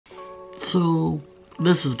So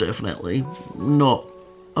this is definitely not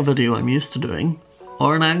a video I'm used to doing,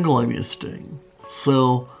 or an angle I'm used to doing.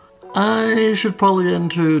 So I should probably get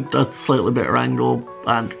into a slightly better angle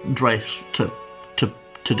and dress to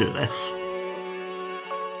do this.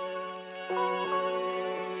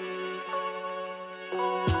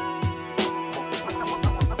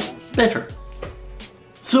 Better.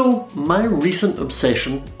 So my recent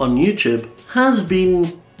obsession on YouTube has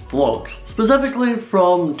been vlogs, specifically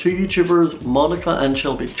from two YouTubers, Monica and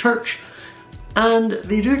Shelby Church, and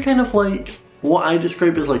they do kind of like what I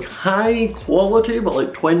describe as like high quality but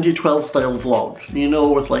like 2012 style vlogs, you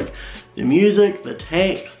know, with like the music, the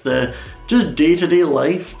text, the just day-to-day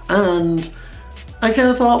life. And I kind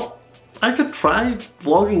of thought I could try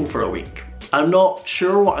vlogging for a week. I'm not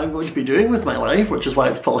sure what I'm going to be doing with my life, which is why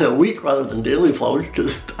it's probably a week rather than daily vlogs,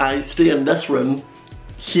 because I stay in this room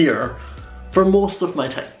here for most of my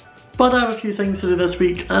time. But I have a few things to do this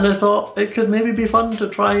week, and I thought it could maybe be fun to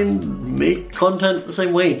try and make content the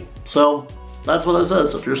same way. So that's what this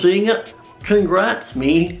is. If you're seeing it, congrats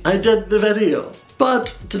me, I did the video.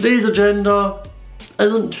 But today's agenda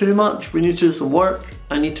isn't too much. We need to do some work.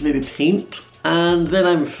 I need to maybe paint, and then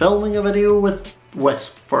I'm filming a video with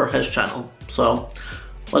Wisp for his channel. So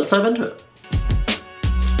let's dive into it.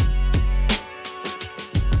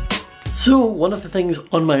 So one of the things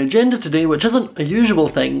on my agenda today, which isn't a usual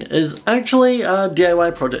thing, is actually a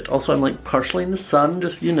DIY project. Also, I'm like partially in the sun,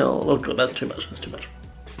 just, you know. Oh god, that's too much, that's too much.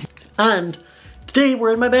 And today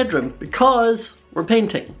we're in my bedroom because we're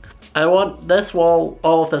painting. I want this wall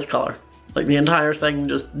all of this color. Like the entire thing,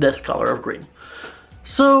 just this color of green.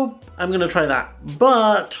 So I'm gonna try that,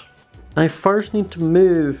 but I first need to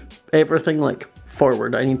move everything like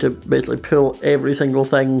forward. I need to basically pull every single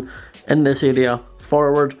thing in this area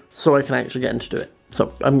forward so I can actually get into it.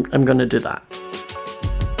 So I'm gonna do that.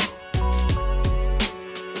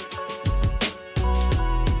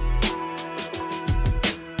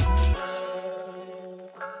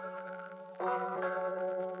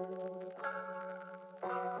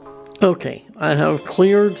 Okay, I have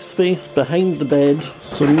cleared space behind the bed,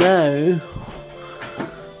 so now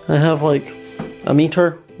I have like a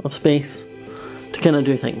meter of space to kind of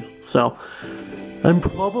do things. So I'm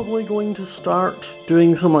probably going to start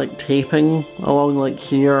doing some like taping along like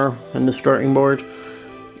here in the skirting board,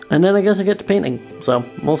 and then I guess I get to painting, so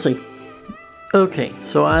we'll see. Okay,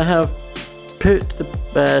 so I have put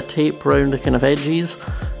the tape around the kind of edges,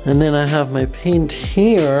 and then I have my paint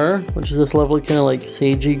here, which is this lovely kind of like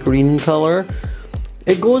sagey green color.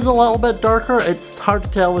 It goes a little bit darker. It's hard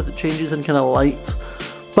to tell with the changes in kind of lights,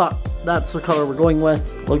 but that's the color we're going with.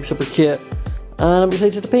 Looks super cute, and I'm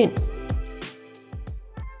excited to paint.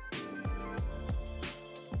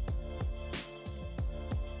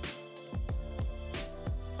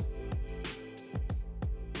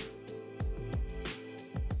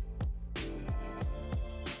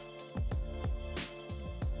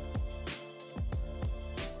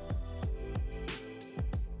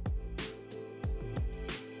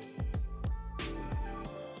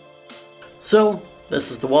 So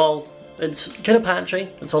this is the wall. It's kind of patchy.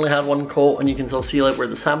 It's only had one coat, and you can still see like where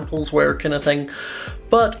the samples were, kind of thing.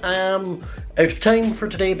 But I am out of time for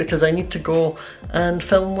today because I need to go and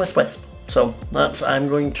film with Wisp. So I'm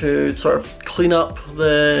going to sort of clean up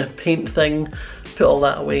the paint thing, put all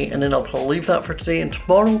that away, and then I'll probably leave that for today, and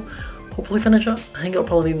tomorrow hopefully finish up. I think I'll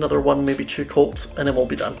probably need another one, maybe 2 coats, and then we'll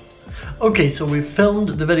be done. Okay, so we've filmed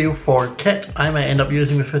the video for Kit. I might end up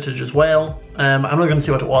using the footage as well. I'm not going to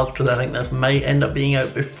see what it was because I think this might end up being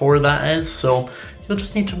out before that is, so you'll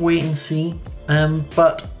just need to wait and see.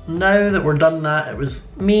 But now that we're done that, it was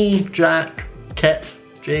me, Jack, Kit,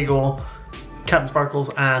 Jago, Captain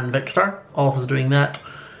Sparkles and Vicstar, all of us doing that.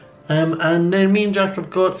 And then me and Jack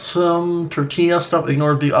have got some tortilla stuff,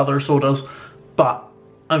 ignore the other sodas, but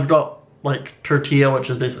I've got like tortilla,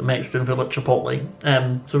 which is basically Mexican food like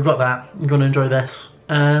chipotle. So we've got that. I'm going to enjoy this,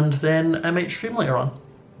 and then I might stream later on.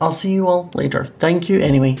 I'll see you all later. Thank you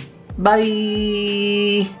anyway.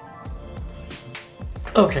 Bye!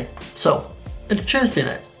 Okay, so it's Tuesday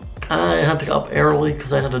night. I had to get up early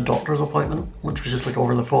because I had a doctor's appointment, which was just like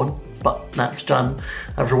over the phone, but that's done.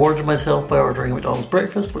 I've rewarded myself by ordering McDonald's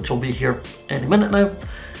breakfast, which will be here any minute now.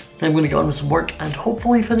 I'm going to get on with some work and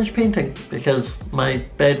hopefully finish painting because my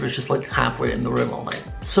bed was just like halfway in the room all night.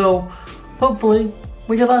 So hopefully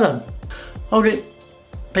we get that done. Okay,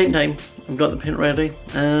 paint time. I've got the paint ready,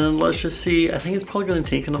 and let's just see. I think it's probably going to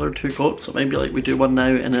take another 2 coats. So maybe like we do one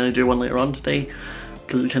now and then I do one later on today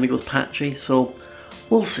because it kind of goes patchy. So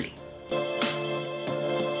we'll see.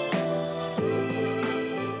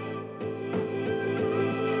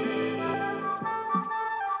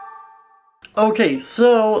 Okay,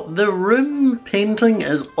 so the room painting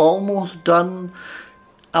is almost done.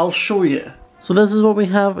 I'll show you. So this is what we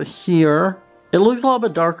have here. It looks a lot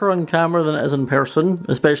bit darker on camera than it is in person,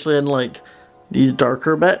 especially in like these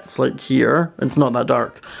darker bits, like here. It's not that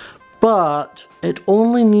dark. But it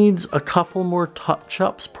only needs a couple more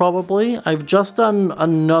touch-ups probably. I've just done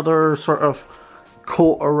another sort of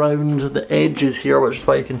coat around the edges here, which is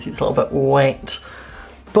why you can see it's a little bit wet.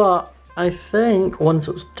 But I think once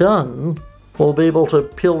it's done, we'll be able to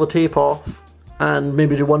peel the tape off and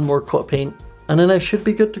maybe do one more coat of paint, and then I should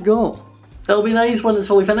be good to go. It'll be nice when it's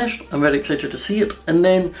fully finished. I'm very excited to see it. And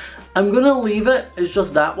then I'm gonna leave it as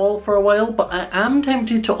just that wall for a while, but I am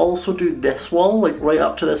tempted to also do this wall, like right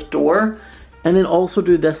up to this door, and then also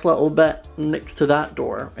do this little bit next to that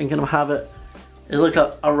door and kind of have it as like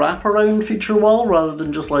a wraparound feature wall rather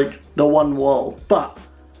than just like the one wall. But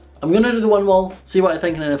I'm gonna do the one wall, see what I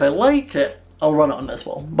think, and then if I like it, I'll run it on this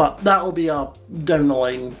wall. But that'll be a down the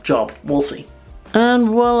line job, we'll see. And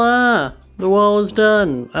voila! The wall is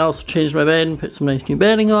done. I also changed my bed and put some nice new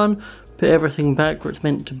bedding on, put everything back where it's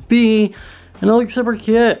meant to be, and it looks super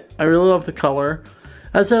cute. I really love the colour.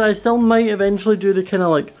 As I said, I still might eventually do the kind of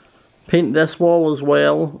like paint this wall as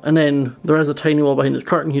well, and then there is a tiny wall behind this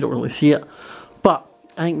curtain, you don't really see it. But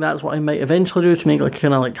I think that's what I might eventually do to make like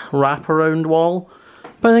kind of like wraparound wall.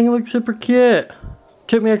 But I think it looks super cute.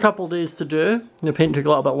 Took me a couple days to do. The paint took a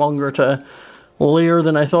little bit longer to layer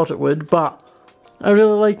than I thought it would, but I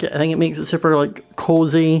really like it. I think it makes it super like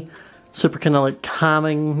cozy, super kind of like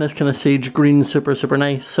calming. This kind of sage green, super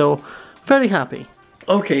nice. So very happy.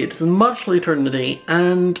 Okay, it's much later in the day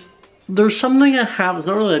and there's something I have. It's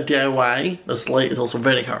not really a DIY. This light is also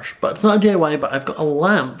very harsh, but it's not a DIY, but I've got a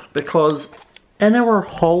lamp because in our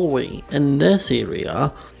hallway in this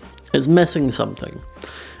area it's missing something.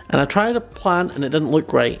 And I tried a plant and it didn't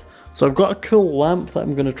look right. So I've got a cool lamp that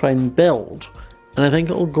I'm going to try and build, and I think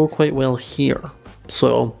it'll go quite well here.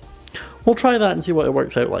 So we'll try that and see what it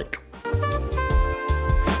works out like.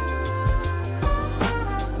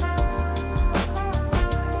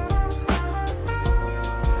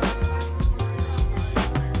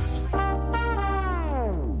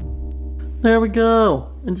 There we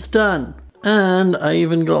go, it's done. And I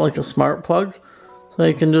even got like a smart plug, so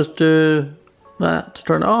I can just do that to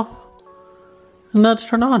turn it off and that to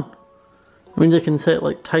turn on. It means I can set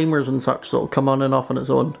like timers and such so it'll come on and off on its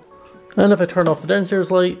own. And if I turn off the downstairs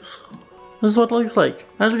lights, this is what it looks like. It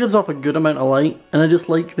actually gives off a good amount of light, and I just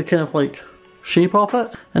like the kind of like shape of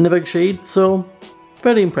it and the big shade, so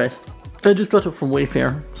very impressed. I just got it from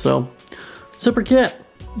Wayfair, so super cute.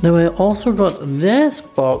 Now I also got this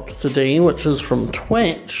box today, which is from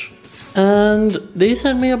Twitch, and they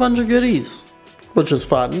sent me a bunch of goodies, which is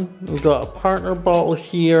fun. We've got a partner bottle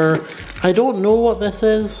here. I don't know what this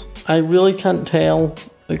is. I really can't tell.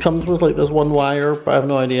 It comes with like this one wire, but I have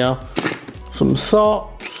no idea. Some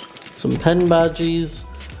socks, some pin badges.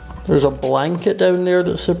 There's a blanket down there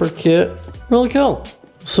that's super cute. Really cool.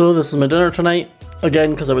 So this is my dinner tonight.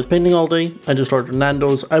 Again, because I was painting all day, I just ordered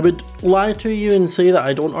Nando's. I would lie to you and say that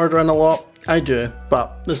I don't order in a lot. I do,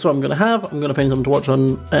 but this is what I'm gonna have. I'm gonna find something to watch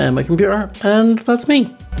on my computer, and that's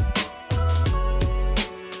me.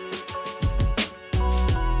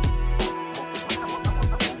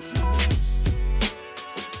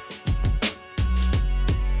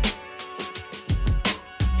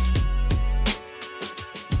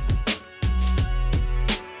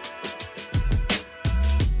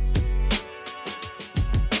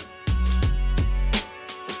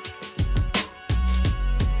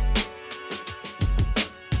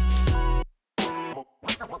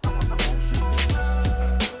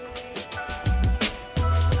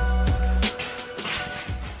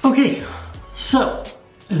 Okay, so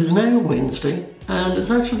it is now Wednesday, and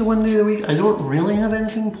it's actually the one day of the week I don't really have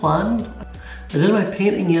anything planned. I did my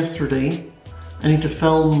painting yesterday. I need to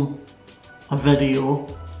film a video,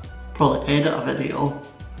 probably edit a video,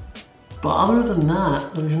 but other than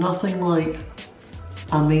that, there's nothing like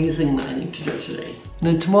amazing that I need to do today. And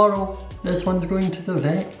then tomorrow, this one's going to the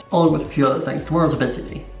vet, along with a few other things. Tomorrow's a busy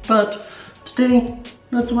day, but today,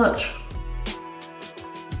 not so much.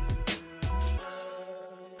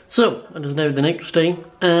 So, it is now the next day,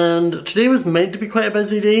 and today was meant to be quite a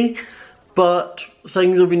busy day, but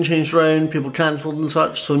things have been changed around, people cancelled and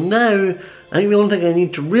such, so now, I think the only thing I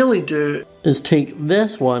need to really do is take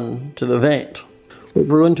this one to the vet. We're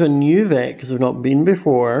going to a new vet because we've not been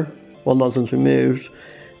before, well not since we moved,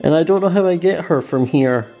 and I don't know how I get her from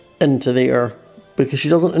here into there, because she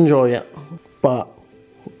doesn't enjoy it, but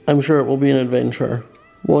I'm sure it will be an adventure,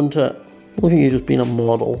 won't it? Look at you just being a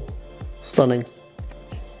model. Stunning.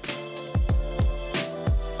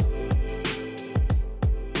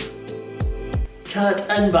 cat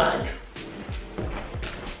and bag.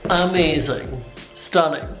 Amazing.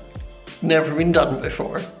 Stunning. Never been done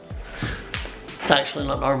before. It's actually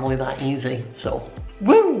not normally that easy, so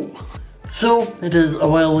woo! So it is a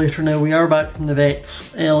while later now. We are back from the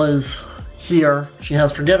vets. Elle is here. She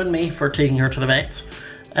has forgiven me for taking her to the vets.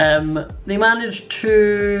 They managed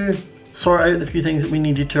to sort out the few things that we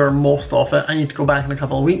needed to, or most of it. I need to go back in a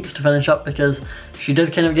couple of weeks to finish up because she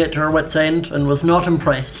did kind of get to her wit's end and was not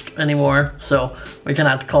impressed anymore. So we kind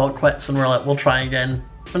of had to call it quits and we're like, we'll try again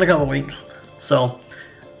in a couple of weeks. So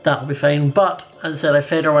that'll be fine. But as I said, I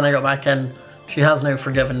fed her when I got back in. She has now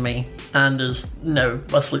forgiven me and is now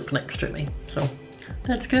asleep next to me. So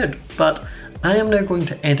that's good. But I am now going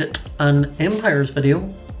to edit an Empires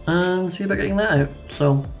video and see about getting that out.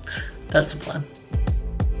 So that's the plan.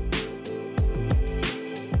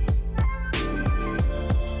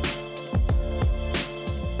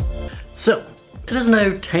 So it is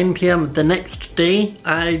now 10 PM the next day.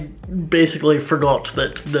 I basically forgot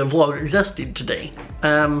that the vlog existed today.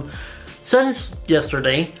 Since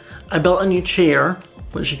yesterday, I built a new chair,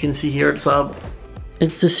 which you can see here. It's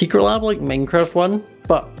the Secretlab like Minecraft one,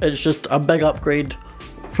 but it's just a big upgrade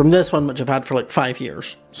from this one, which I've had for like 5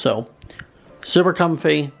 years. So super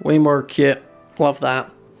comfy, way more cute, love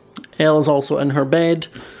that. Elle is also in her bed.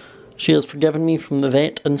 She has forgiven me from the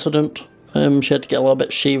vet incident. She had to get a little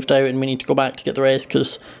bit shaved out and we need to go back to get the rest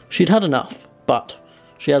because she'd had enough, but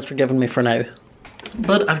she has forgiven me for now.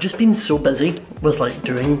 But I've just been so busy with like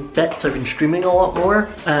doing bits. I've been streaming a lot more,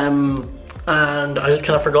 and I just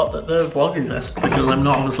kind of forgot that the vlog exists because I'm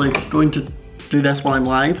not obviously going to do this while I'm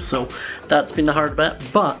live, so that's been the hard bit.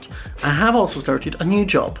 But I have also started a new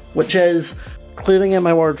job, which is clearing out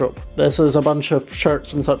my wardrobe. This is a bunch of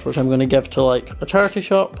shirts and such which I'm going to give to like a charity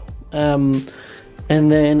shop, and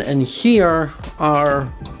then in here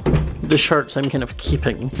are the shirts I'm kind of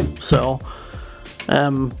keeping. So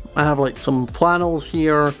I have like some flannels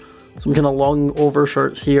here, some kind of long over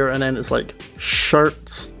shirts here, and then it's like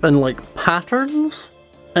shirts and like patterns,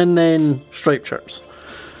 and then striped shirts.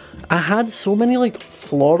 I had so many like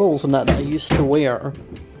florals and that I used to wear,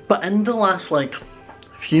 but in the last like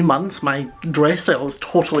few months my dress style has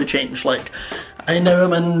totally changed. Like I now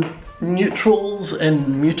am in neutrals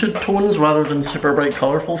and muted tones rather than super bright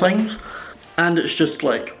colourful things, and it's just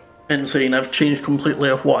like insane. I've changed completely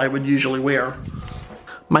of what I would usually wear.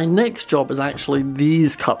 My next job is actually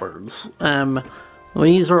these cupboards.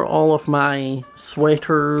 These are all of my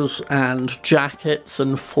sweaters and jackets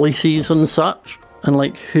and fleeces and such, and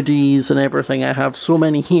like hoodies and everything. I have so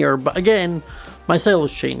many here, but again, my style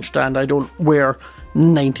has changed and I don't wear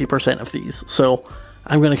 90% of these, so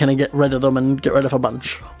I'm going to kind of get rid of them and get rid of a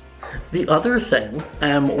bunch. The other thing,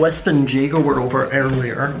 Wisp and Jago were over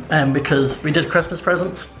earlier because we did Christmas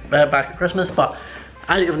presents back at Christmas, but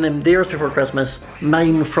I'd given them theirs before Christmas.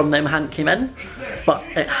 Mine from them hadn't came in, but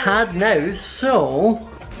it had now. So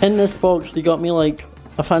in this box they got me like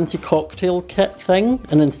a fancy cocktail kit thing,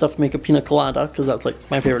 and then stuff to make a pina colada because that's like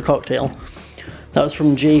my favourite cocktail. That was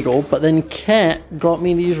from Jago. But then Kit got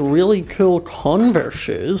me these really cool Converse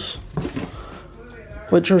shoes,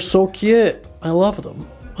 which are so cute. I love them.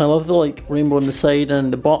 I love the like rainbow on the side,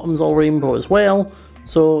 and the bottom's all rainbow as well.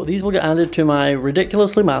 So these will get added to my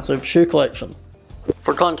ridiculously massive shoe collection.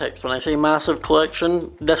 For context, when I say massive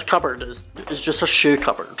collection, this cupboard is just a shoe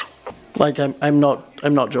cupboard. Like I'm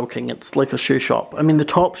not joking, it's like a shoe shop. I mean the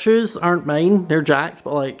top shoes aren't mine, they're Jack's,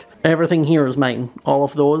 but like everything here is mine. All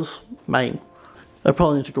of those, mine. I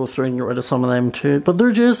probably need to go through and get rid of some of them too, but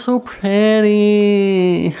they're just so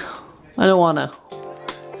pretty. I don't wanna.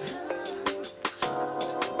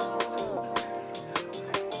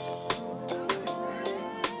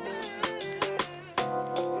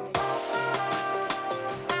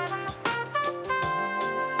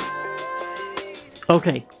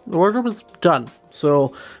 Okay, the wardrobe is done.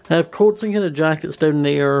 So I have coats and kind of jackets down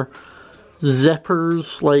there,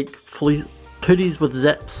 zippers, like hoodies with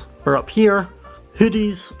zips are up here,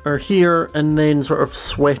 hoodies are here, and then sort of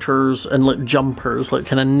sweaters and like jumpers, like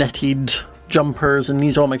kind of knitted jumpers, and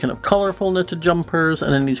these are all my kind of colourful knitted jumpers,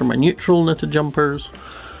 and then these are my neutral knitted jumpers.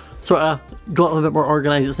 So I got a little bit more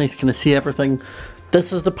organised. It's nice to kind of see everything.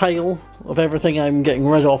 This is the pile of everything I'm getting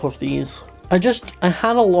rid of these. I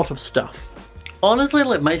had a lot of stuff. Honestly,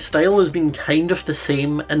 like my style has been kind of the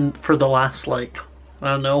same and for the last like, I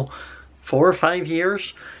don't know, 4 or 5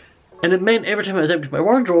 years. And it meant every time I was emptying my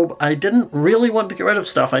wardrobe, I didn't really want to get rid of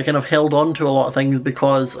stuff. I kind of held on to a lot of things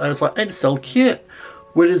because I was like, it's still cute.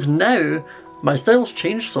 Whereas now, my style's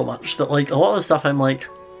changed so much that like a lot of the stuff I'm like,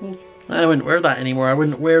 I wouldn't wear that anymore. I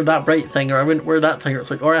wouldn't wear that bright thing, or I wouldn't wear that thing. It's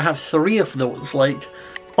like, or I have 3 of those. Like,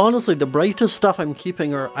 Honestly, the brightest stuff I'm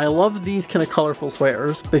keeping are, I love these kind of colourful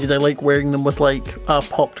sweaters because I like wearing them with like a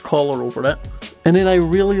popped collar over it. And then I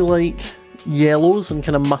really like yellows and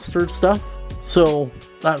kind of mustard stuff. So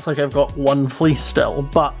that's like I've got one fleece still,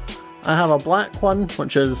 but I have a black one,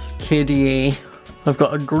 which is KDA. I've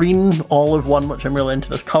got a green olive one, which I'm really into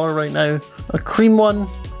this colour right now. A cream one,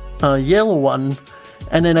 a yellow one,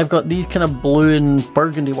 and then I've got these kind of blue and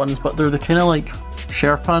burgundy ones, but they're the kind of like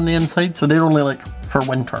Sherpa on the inside, so they're only like for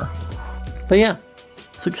winter. But yeah,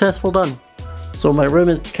 successful done. So my room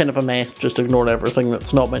is kind of a mess, just ignore everything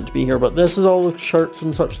that's not meant to be here, but this is all the shirts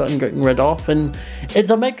and such that I'm getting rid of, and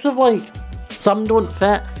it's a mix of like, some don't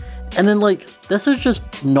fit, and then like, this is just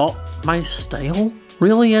not my style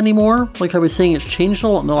really anymore. Like I was saying, it's changed a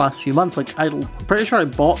lot in the last few months. Like I'm pretty sure I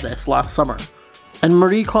bought this last summer. In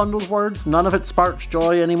Marie Kondo's words, none of it sparks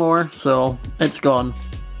joy anymore, so it's gone.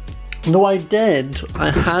 Though I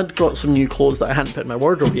had got some new clothes that I hadn't put in my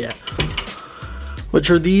wardrobe yet, which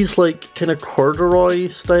are these like kind of corduroy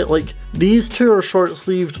style, like these two are short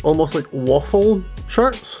sleeved, almost like waffle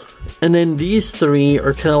shirts, and then these three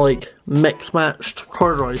are kind of like mix matched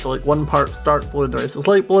corduroy, so like one part's dark blue, the rest is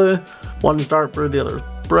light blue, one's dark blue, the other's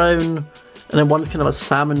brown, and then one's kind of a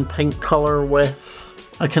salmon pink colour with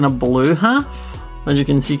a kind of blue half, as you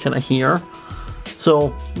can see kind of here.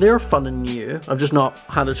 So they're fun and new. I've just not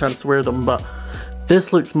had a chance to wear them, but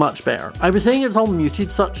this looks much better. I was saying it's all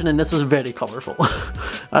muted such, and then this is very colourful.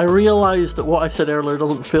 I realised that what I said earlier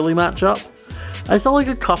doesn't fully match up. I still like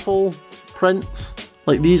a couple prints.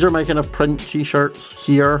 Like these are my kind of print t-shirts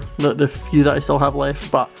here, the few that I still have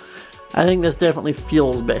left, but I think this definitely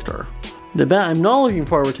feels better. The bit I'm not looking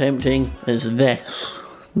forward to emptying is this.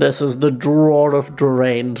 This is the drawer of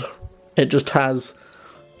dread. It just has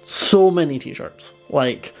so many t-shirts.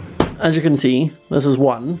 Like, as you can see, this is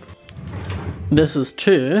one, this is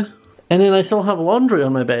two, and then I still have laundry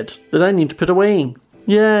on my bed that I need to put away.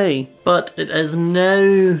 Yay! But it is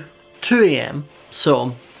now 2 AM,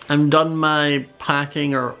 so I'm done my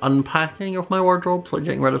packing or unpacking of my wardrobe, so like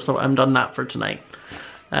getting rid of stuff. I'm done that for tonight.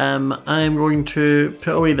 I'm going to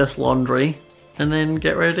put away this laundry and then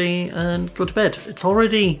get ready and go to bed. It's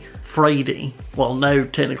already Friday, well now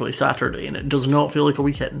technically Saturday, and it does not feel like a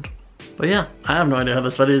weekend. But yeah, I have no idea how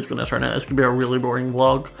this video is going to turn out. It's going to be a really boring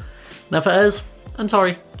vlog. And if it is, I'm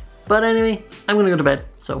sorry. But anyway, I'm going to go to bed,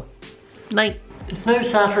 so night. It's now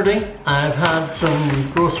Saturday. I've had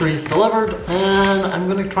some groceries delivered and I'm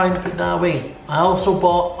going to try and put that away. I also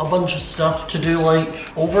bought a bunch of stuff to do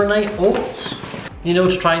like overnight oats. You know,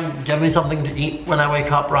 to try and give me something to eat when I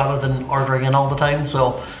wake up rather than ordering in all the time.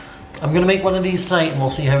 So I'm going to make one of these tonight and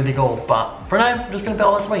we'll see how they go. But for now, I'm just going to put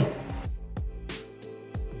all this away.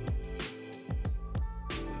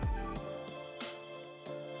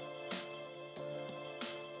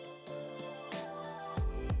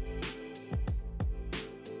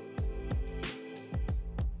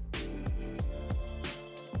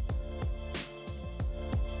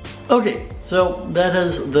 Okay, so that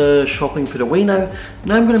is the shopping put away now.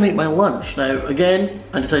 Now I'm going to make my lunch. Now again,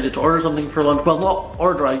 I decided to order something for lunch. Well, not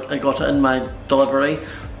order, I got it in my delivery.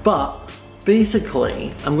 But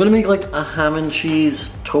basically, I'm going to make like a ham and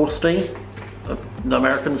cheese toasty. The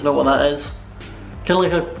Americans know what that is. Kind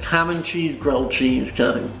of like a ham and cheese, grilled cheese kind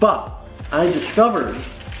of thing. But I discovered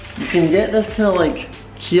you can get this kind of like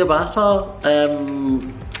ciabatta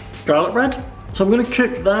garlic bread. So I'm going to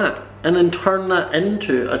cook that and then turn that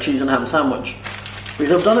into a cheese and ham sandwich.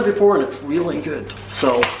 Because I've done it before and it's really good.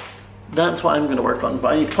 So that's what I'm going to work on.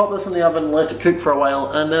 But I need to pop this in the oven, let it cook for a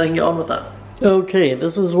while, and then I can get on with that. Okay,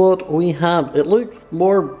 this is what we have. It looks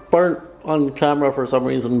more burnt on camera for some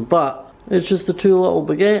reason, but it's just the two little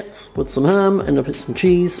baguettes with some ham, and I put some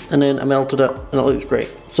cheese, and then I melted it, and it looks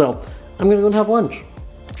great. So I'm going to go and have lunch.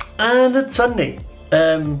 And it's Sunday.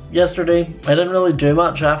 Yesterday I didn't really do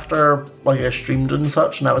much after like I streamed and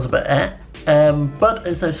such, and that was a bit but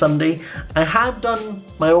it's now Sunday. I had done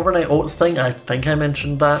my overnight oats thing. I think I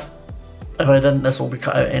mentioned that. If I didn't, this will be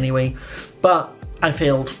cut out anyway, but I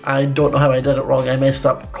failed. I don't know how I did it wrong. I messed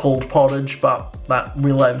up cold porridge, but that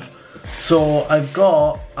we live. So I've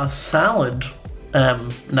got a salad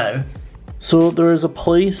now. So there is a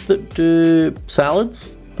place that do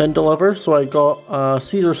salads and deliver, so I got a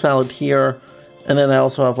Caesar salad here. And then I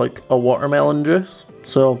also have like a watermelon juice.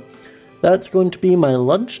 So that's going to be my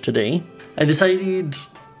lunch today. I decided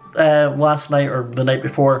last night or the night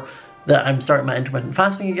before that I'm starting my intermittent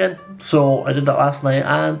fasting again. So I did that last night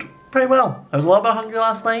and pretty well. I was a little bit hungry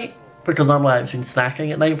last night because normally I've been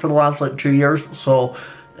snacking at night for the last like 2 years. So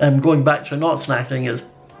going back to not snacking is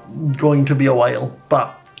going to be a while.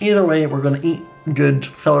 But either way, we're going to eat good,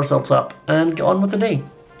 fill ourselves up and get on with the day.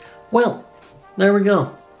 Well, there we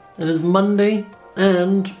go. It is Monday,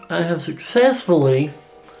 and I have successfully,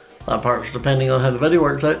 that part's depending on how the video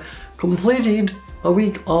works out, completed a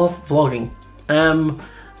week of vlogging.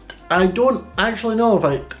 I don't actually know if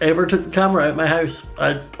I ever took the camera out of my house.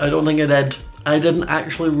 I don't think I did. I didn't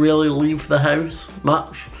actually really leave the house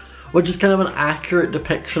much, which is kind of an accurate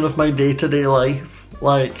depiction of my day-to-day life.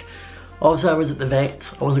 Like, obviously I was at the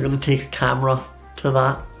vets, I wasn't going to take a camera to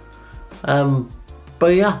that.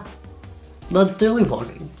 But yeah, that's daily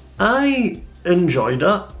vlogging. I enjoyed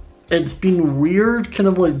it. It's been weird kind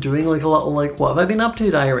of like doing like a little like what have I been up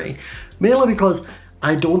to diary. Mainly because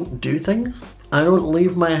I don't do things. I don't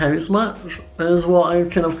leave my house much, is what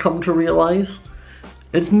I've kind of come to realise.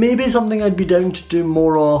 It's maybe something I'd be down to do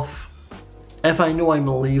more of if I know I'm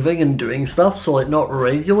leaving and doing stuff, so like not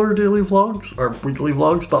regular daily vlogs or weekly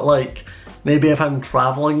vlogs, but like maybe if I'm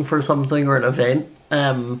travelling for something or an event,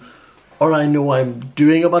 or I know I'm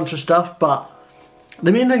doing a bunch of stuff. But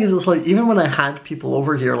the main thing is it's like, even when I had people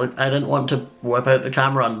over here, like I didn't want to whip out the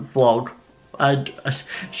camera and vlog. It's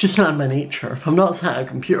just not in my nature. If I'm not sat at a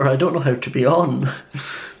computer, I don't know how to be on.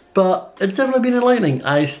 But it's definitely been enlightening.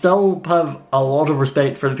 I still have a lot of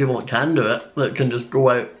respect for the people that can do it, that can just go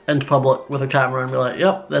out into public with a camera and be like,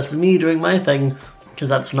 yep, that's me doing my thing, because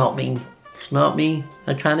that's not me. It's not me.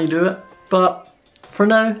 I can't do it. But for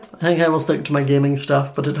now, I think I will stick to my gaming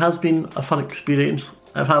stuff, but it has been a fun experience.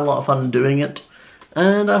 I've had a lot of fun doing it,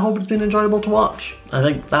 and I hope it's been enjoyable to watch. I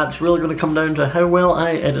think that's really going to come down to how well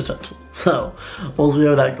I edit it. So, we'll see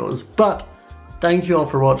how that goes. But thank you all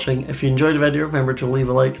for watching. If you enjoyed the video, remember to leave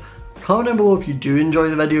a like. Comment down below if you do enjoy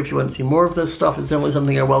the video, if you want to see more of this stuff. It's definitely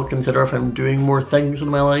something I will consider if I'm doing more things in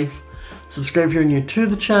my life. Subscribe if you're new to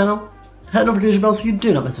the channel. Hit the notification bell so you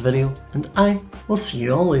do not miss a video. And I will see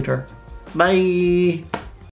you all later. Bye!